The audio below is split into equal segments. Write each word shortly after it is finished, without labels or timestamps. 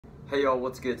Hey y'all,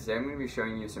 what's good? Today I'm going to be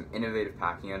showing you some innovative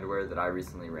packing underwear that I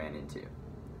recently ran into.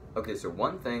 Okay, so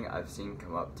one thing I've seen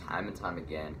come up time and time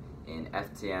again in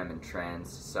FTM and trans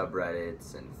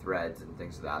subreddits and threads and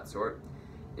things of that sort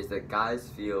is that guys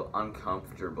feel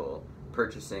uncomfortable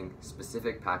purchasing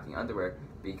specific packing underwear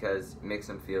because it makes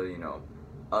them feel,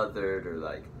 othered or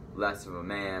like less of a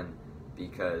man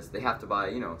because they have to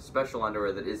buy, special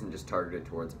underwear that isn't just targeted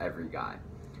towards every guy.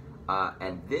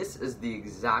 And this is the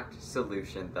exact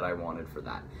solution that I wanted for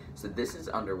that. So this is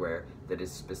underwear that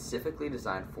is specifically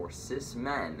designed for cis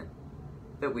men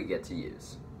that we get to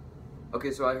use.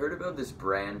 Okay, so I heard about this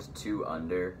brand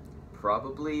 2Under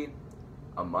probably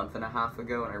a month and a half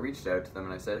ago, and I reached out to them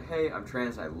and I said, hey, I'm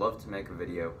trans and I'd love to make a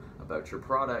video about your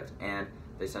product, and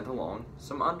they sent along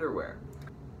some underwear.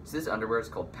 So this underwear is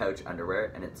called pouch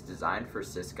underwear, and it's designed for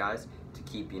cis guys to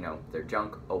keep, their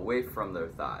junk away from their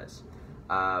thighs.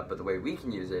 But the way we can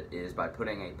use it is by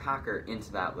putting a packer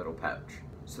into that little pouch.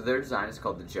 So their design is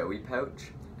called the Joey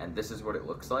pouch, and this is what it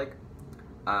looks like.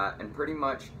 And pretty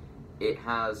much it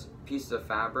has pieces of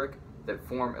fabric that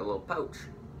form a little pouch,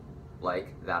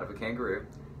 like that of a kangaroo,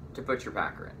 to put your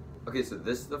packer in. Okay, so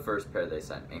this is the first pair they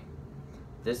sent me.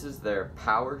 This is their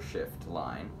Power Shift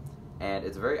line, and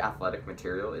it's a very athletic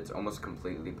material. It's almost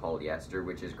completely polyester,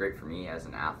 which is great for me as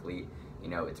an athlete.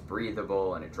 It's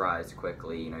breathable and it dries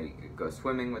quickly. You could go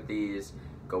swimming with these,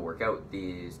 go work out with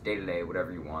these, day-to-day,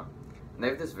 whatever you want. And they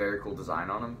have this very cool design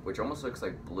on them, which almost looks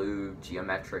like blue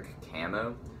geometric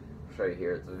camo. I'll show you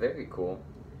here, it's very cool.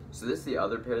 So this is the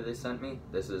other pair they sent me.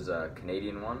 This is a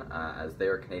Canadian one, as they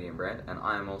are a Canadian brand, and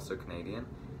I am also Canadian.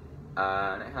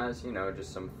 And it has,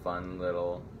 just some fun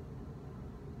little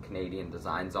Canadian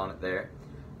designs on it there.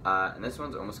 And this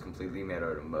one's almost completely made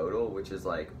out of modal, which is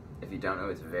like, if you don't know,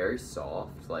 it's very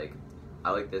soft. Like, I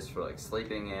like this for like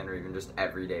sleeping in or even just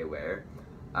everyday wear.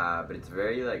 But it's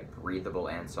very like breathable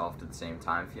and soft at the same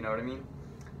time, if you know what I mean.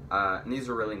 And these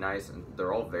are really nice, and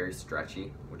they're all very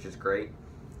stretchy, which is great.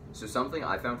 So something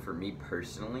I found for me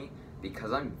personally,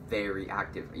 because I'm very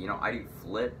active, I do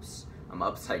flips, I'm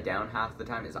upside down half the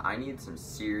time, is I need some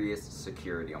serious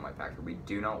security on my packer. We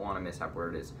do not want a mishap where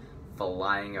it is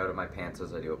flying out of my pants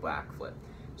as I do a backflip.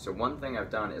 So one thing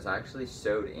I've done is I actually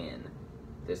sewed in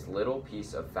this little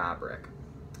piece of fabric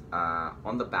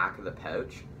on the back of the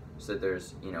pouch, so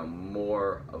there's,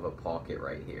 more of a pocket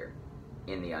right here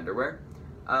in the underwear.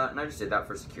 And I just did that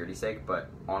for security's sake, but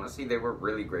honestly, they were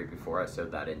really great before I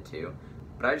sewed that in too.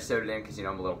 But I just sewed it in because,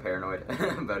 I'm a little paranoid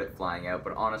about it flying out,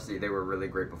 but honestly, they were really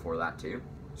great before that too.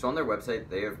 So on their website,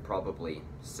 they have probably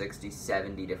 60,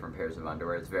 70 different pairs of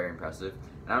underwear. It's very impressive.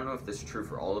 And I don't know if this is true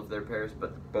for all of their pairs,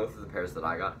 but both of the pairs that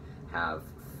I got have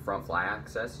front fly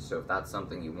access. So if that's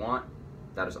something you want,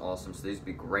 that is awesome. So these would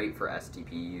be great for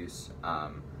STP use,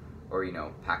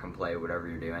 or, pack and play, whatever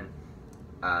you're doing.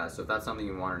 So if that's something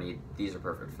you want or need, these are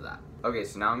perfect for that. Okay,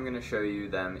 so now I'm going to show you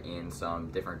them in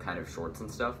some different kind of shorts and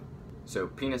stuff. So,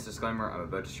 penis disclaimer, I'm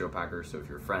about to show packer, so if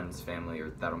your friends, family, or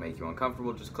that'll make you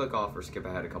uncomfortable, just click off or skip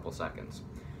ahead a couple seconds.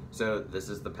 So, this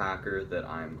is the packer that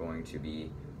I'm going to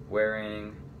be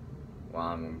wearing while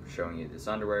I'm showing you this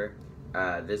underwear.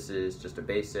 This is just a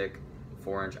basic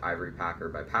 4-inch ivory packer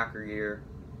by Packer Gear.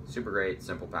 Super great,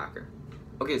 simple packer.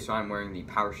 Okay, so I'm wearing the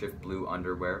Power Shift blue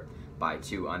underwear by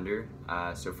 2Under.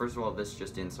 So first of all, this is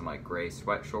just in some like gray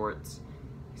sweat shorts.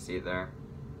 You see it there?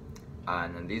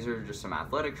 And then these are just some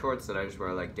athletic shorts that I just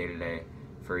wear like day to day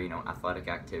for, athletic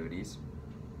activities.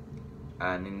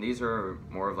 And then these are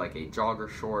more of like a jogger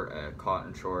short, a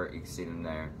cotton short, you can see them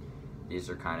there. These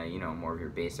are kind of, more of your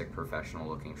basic professional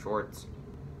looking shorts.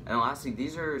 And then lastly,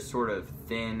 these are sort of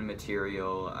thin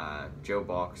material, Joe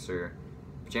Boxer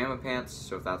pajama pants,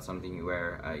 so if that's something you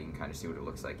wear, you can kind of see what it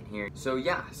looks like in here. So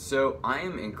yeah, so I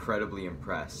am incredibly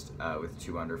impressed with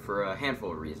 2Under for a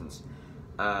handful of reasons.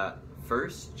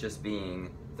 First, just being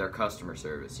their customer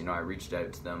service. I reached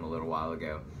out to them a little while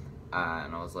ago,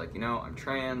 and I was like, I'm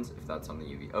trans, if that's something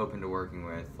you'd be open to working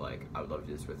with, like, I would love to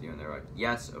do this with you. And they're like,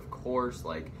 yes, of course,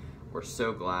 like, we're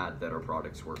so glad that our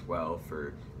products work well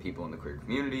for people in the queer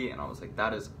community. And I was like,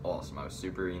 that is awesome. I was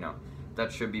super,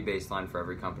 that should be baseline for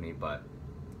every company, but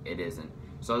it isn't.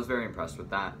 So I was very impressed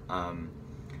with that. And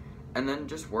then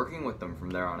just working with them from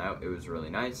there on out, it was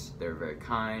really nice. They were very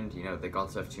kind, they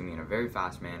got stuff to me in a very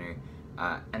fast manner.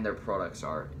 And their products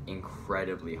are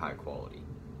incredibly high quality.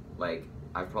 Like,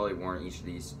 I've probably worn each of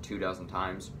these 24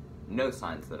 times, no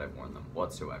signs that I've worn them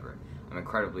whatsoever. I'm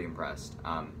incredibly impressed.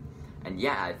 And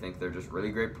yeah, I think they're just really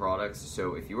great products.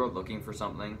 So if you are looking for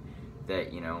something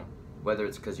that, whether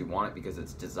it's because you want it because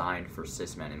it's designed for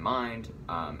cis men in mind,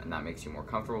 and that makes you more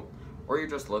comfortable, or you're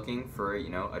just looking for,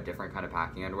 a different kind of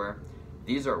packing underwear,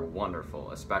 These are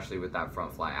wonderful, especially with that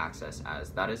front fly access,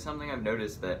 as that is something I've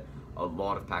noticed that a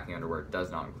lot of packing underwear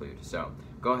does not include. So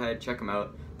go ahead, check them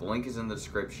out. The link is in the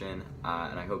description,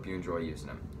 and I hope you enjoy using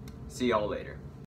them. See y'all later.